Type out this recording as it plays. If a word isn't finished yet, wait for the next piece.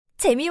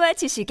재미와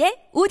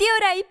지식의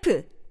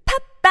오디오라이프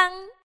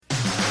팝빵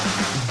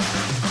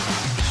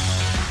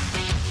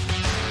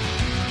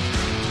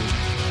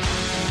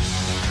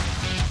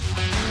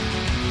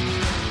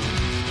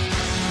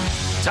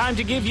Time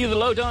to give you the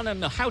lowdown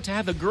on how to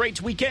have a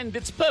great weekend.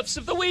 It's Perfs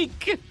of the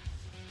Week.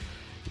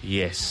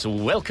 Yes,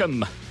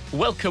 welcome.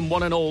 Welcome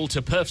one and all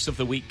to Perfs of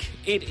the Week.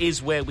 It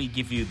is where we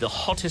give you the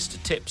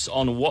hottest tips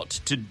on what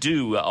to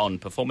do on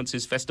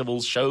performances,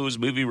 festivals, shows,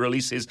 movie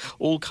releases,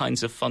 all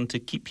kinds of fun to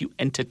keep you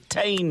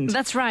entertained.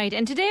 That's right.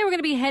 And today we're going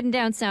to be heading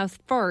down south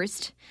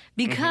first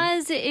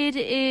because it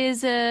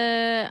is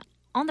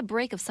on the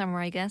break of summer,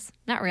 I guess.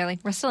 Not really.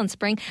 We're still in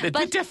spring.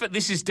 But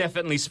this is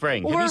definitely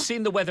spring. Have you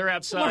seen the weather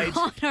outside?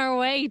 We're on our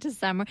way to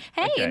summer.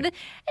 Hey, Okay.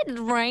 it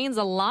rains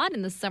a lot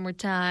in the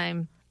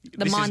summertime.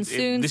 The This is-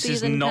 monsoon this is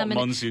season not coming.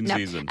 monsoon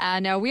season.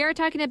 No, we are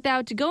talking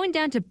about going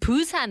down to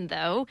Busan,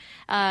 though,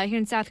 here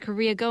in South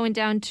Korea, going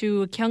down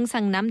to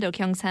Gyeongsangnam-do,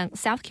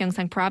 South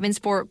Gyeongsang Province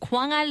for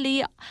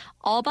Gwangalli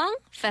Eobang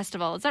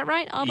Festival. Is that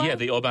right? Eobang? Yeah,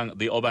 the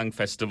Eobang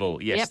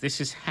Festival. Yes, Yep. This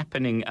is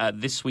happening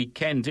this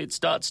weekend. It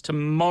starts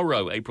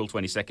tomorrow, April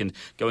 22nd,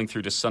 going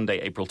through to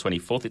Sunday, April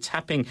 24th. It's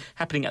happening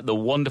at the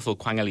wonderful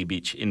Gwangalli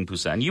Beach in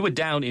Busan. You were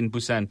down in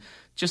Busan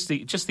just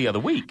the other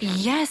week.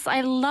 Yes,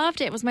 I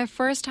loved it. It was my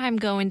first time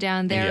going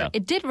down there. Yeah.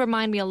 It did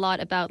remind me a lot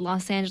about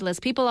Los Angeles.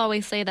 People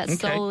always say that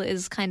Seoul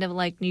is kind of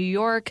like New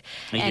York,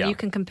 and Yeah. you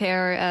can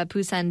compare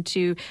Busan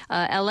to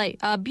LA.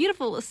 A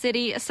beautiful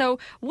city. So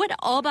what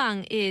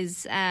Eobang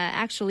is,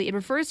 actually, it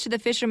refers to the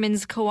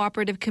fishermen's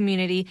cooperative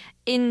community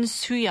in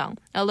Suyong,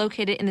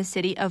 located in the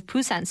city of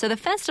Busan. So the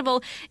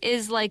festival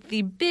is like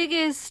the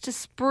biggest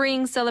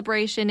spring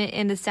celebration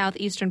in the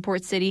southeastern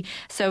port city.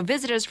 So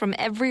visitors from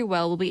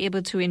everywhere will be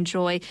able to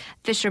enjoy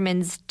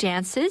fishermen's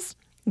dances,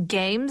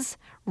 games,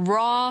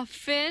 raw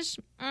fish,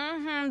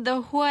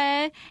 the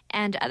hue,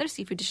 and other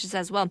seafood dishes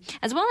as well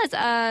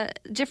as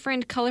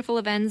different colorful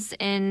events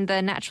in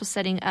the natural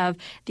setting of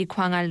the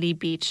Gwangalli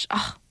Beach.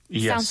 Oh,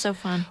 Yes. sounds so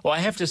fun. Well, I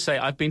have to say,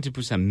 I've been to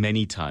Busan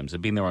many times.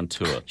 I've been there on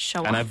tour.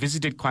 Show and off. I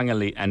visited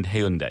Gwangalli and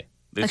Haeundae.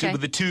 Okay.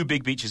 The two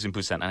big beaches in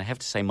Busan. And I have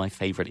to say, my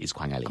favorite is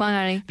Gwangalli.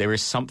 Gwangalli. There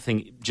is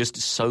something just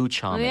so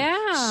charming,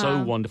 Yeah.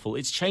 so wonderful.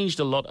 It's changed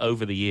a lot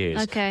over the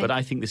years. Okay. But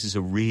I think this is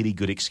a really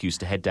good excuse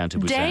to head down to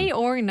Busan. Day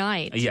or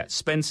night? Yeah,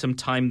 spend some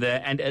time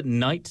there. And at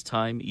night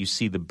time, you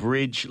see the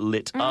bridge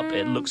lit up.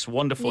 It looks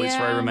wonderful. It's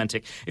very yeah.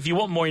 romantic. If you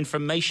want more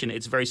information,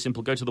 it's very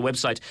simple. Go to the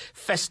website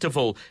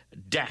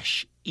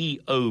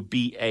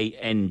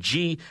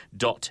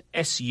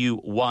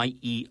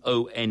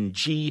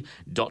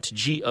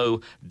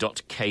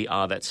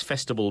festival-eobang.suyong.go.kr. That's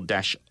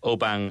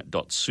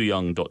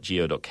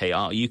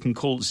festival-obang.suyong.go.kr. You can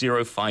call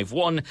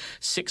 051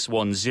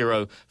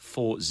 610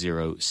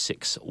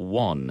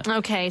 4061.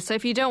 Okay, so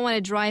if you don't want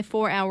to drive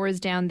 4 hours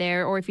down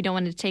there, or if you don't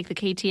want to take the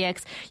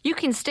KTX, you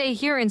can stay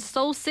here in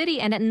Seoul City,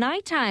 and at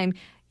nighttime,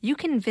 you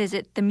can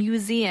visit the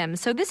museum.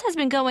 So this has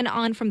been going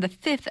on from the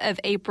 5th of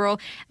April,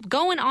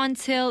 going on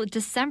till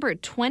December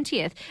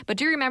 20th. But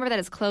do remember that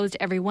it's closed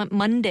every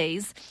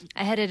Mondays.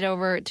 I headed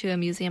over to a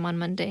museum on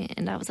Monday,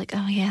 and I was like,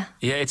 oh, yeah.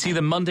 Yeah, it's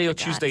either Monday or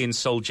Tuesday in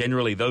Seoul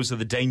generally. Those are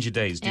the danger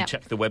days. Do Yep.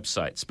 check the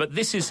websites. But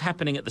this is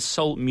happening at the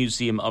Seoul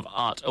Museum of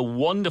Art, a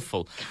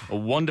wonderful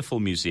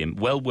museum,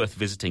 well worth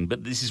visiting.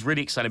 But this is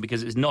really exciting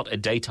because it's not a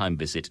daytime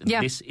visit.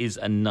 Yeah. This is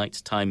a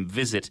nighttime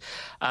visit.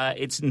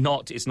 It's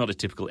not a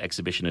typical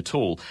exhibition at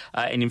all.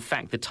 And in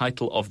fact, the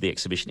title of the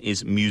exhibition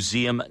is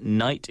Museum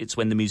Night. It's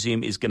when the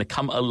museum is going to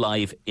come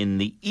alive in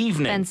the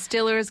evening. Ben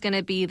Stiller is going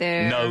to be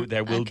there. No,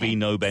 there will be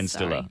no Ben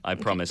Stiller. I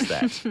promise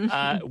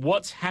that.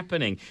 What's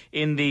happening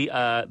in the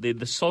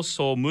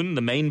Sosomun,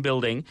 the main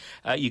building?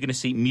 You're going to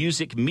see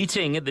music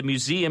meeting at the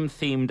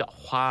museum-themed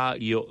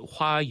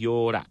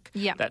Hwayorak.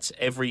 Yeah. That's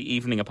every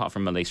evening apart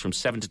from Mondays from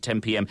 7 to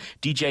 10 p.m.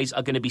 DJs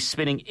are going to be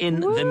spinning in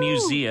the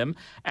museum,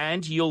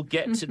 and you'll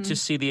get to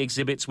see the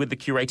exhibits with the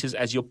curators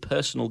as your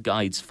personal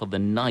guides for the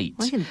night.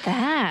 Look at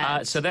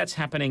that. So that's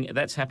happening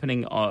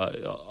 7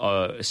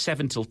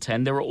 till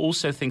 10. There are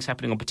also things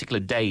happening on particular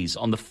days.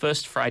 On the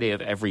first Friday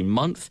of every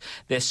month,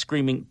 they're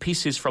screening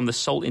pieces from the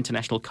Seoul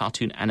International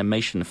Cartoon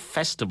Animation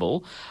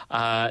Festival.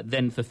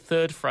 Then the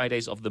third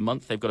Fridays of the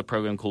month, they've got a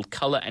program called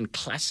Color and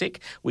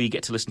Classic, where you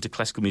get to listen to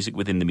classical music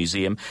within the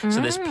museum.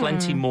 So there's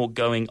plenty more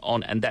going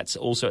on, and that's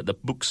also at the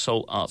Book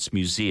Seoul Arts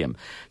Museum.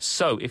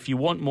 So if you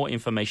want more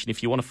information,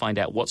 if you want to find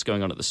out what's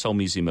going on at the Seoul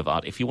Museum of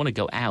Art, if you want to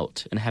go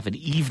out and have an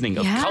evening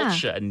of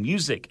culture and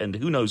music and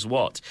who knows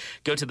what,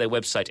 go to their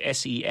website,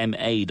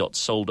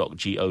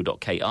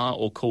 sema.seoul.go.kr,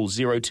 or call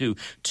 02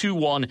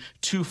 21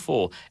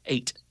 24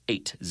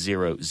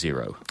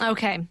 8800.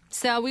 Okay,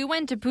 so we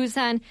went to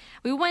Busan.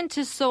 We went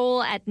to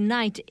Seoul at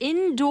night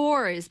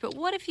indoors. But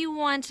what if you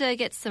want to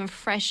get some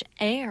fresh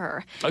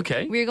air?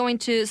 Okay. We're going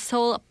to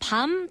Seoul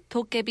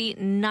Bamdokkaebi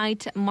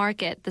Night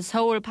Market. The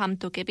Seoul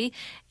Bamdokkaebi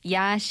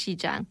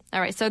야시장.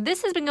 All right, so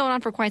this has been going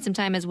on for quite some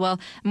time as well.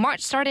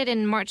 Started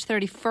in March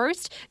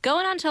 31st,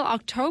 going on until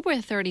October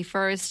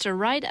 31st,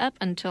 right up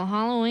until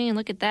Halloween.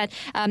 Look at that.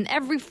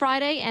 Every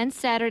Friday and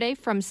Saturday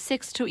from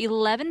 6 to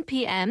 11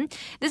 p.m.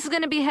 This is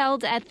going to be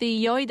held at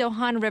the Yeouido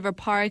Hangang River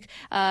Park,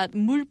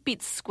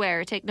 물빛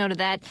Square. Take note of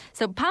that.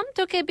 So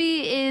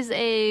밤도깨비 is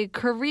a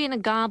Korean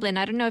goblin.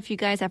 I don't know if you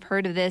guys have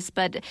heard of this,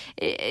 but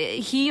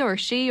he or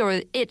she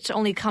or it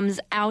only comes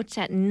out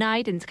at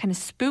night and kind of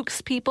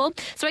spooks people.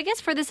 So I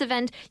guess for this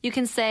event, you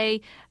can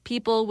say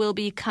people will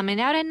be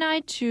coming out at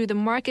night to the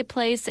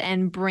marketplace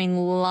and bring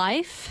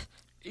life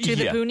to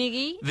the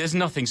분위기. There's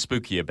nothing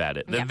spooky about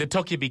it. The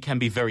tokebi can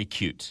be very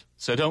cute.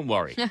 So don't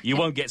worry. You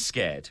won't get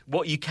scared.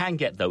 What you can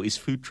get, though, is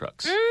food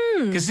trucks.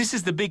 Because this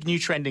is the big new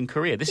trend in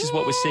Korea. This is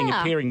what we're seeing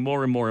appearing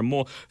more and more and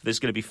more. There's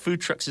going to be food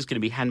trucks, there's going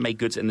to be handmade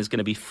goods, and there's going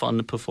to be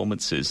fun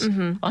performances.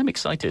 I'm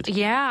excited.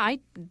 Yeah, I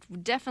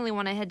definitely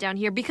want to head down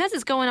here. Because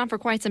it's going on for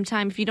quite some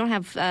time, if you don't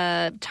have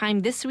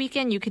time this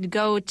weekend, you could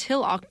go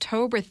till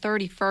October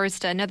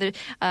 31st. Another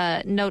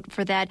note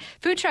for that.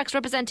 Food trucks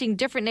representing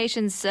different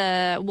nations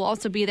will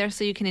also be there,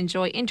 so you can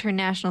enjoy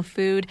international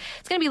food.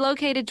 It's going to be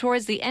located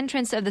towards the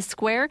entrance of the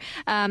square.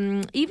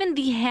 Even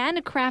the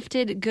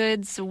handcrafted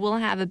goods will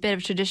have a bit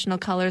of traditional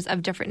colors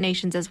of different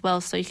nations as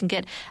well, so you can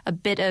get a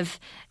bit of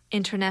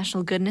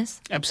international goodness.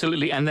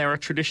 Absolutely, and there are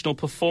traditional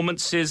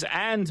performances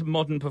and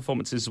modern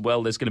performances as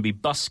well. There's going to be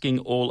busking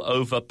all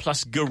over,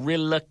 plus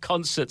gorilla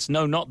concerts.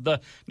 No, not the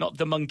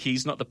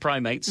monkeys, not the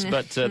primates,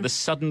 but the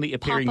suddenly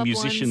appearing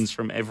musicians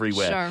from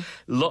everywhere. Sure.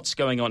 Lots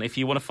going on. If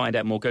you want to find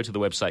out more, go to the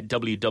website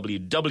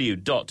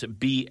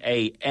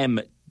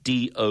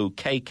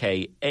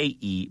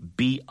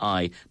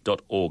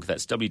www.bamdokkaebi.org.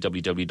 That's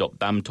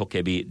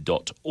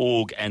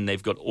www.bamdokkaebi.org, and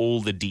they've got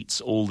all the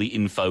deets, all the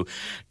info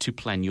to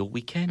plan your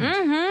weekend.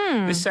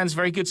 This sounds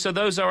very good. So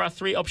those are our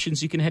three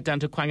options. You can head down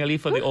to Gwangalli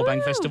for the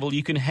Eobang Festival.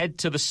 You can head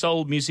to the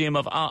Seoul Museum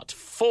of Art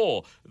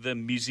for the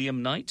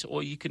museum night,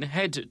 or you can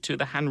head to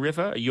the Han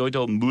River,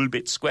 Yeouido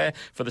물빛 Square,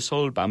 for the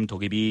Seoul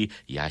Bamdokkaebi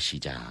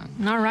야시장.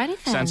 Alrighty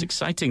then. Sounds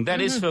exciting. That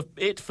is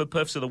it for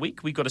Perfs of the Week.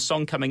 We've got a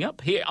song coming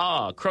up. Here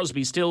are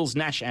Crosby, Stills,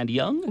 Nash and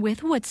Young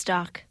with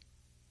Woodstock.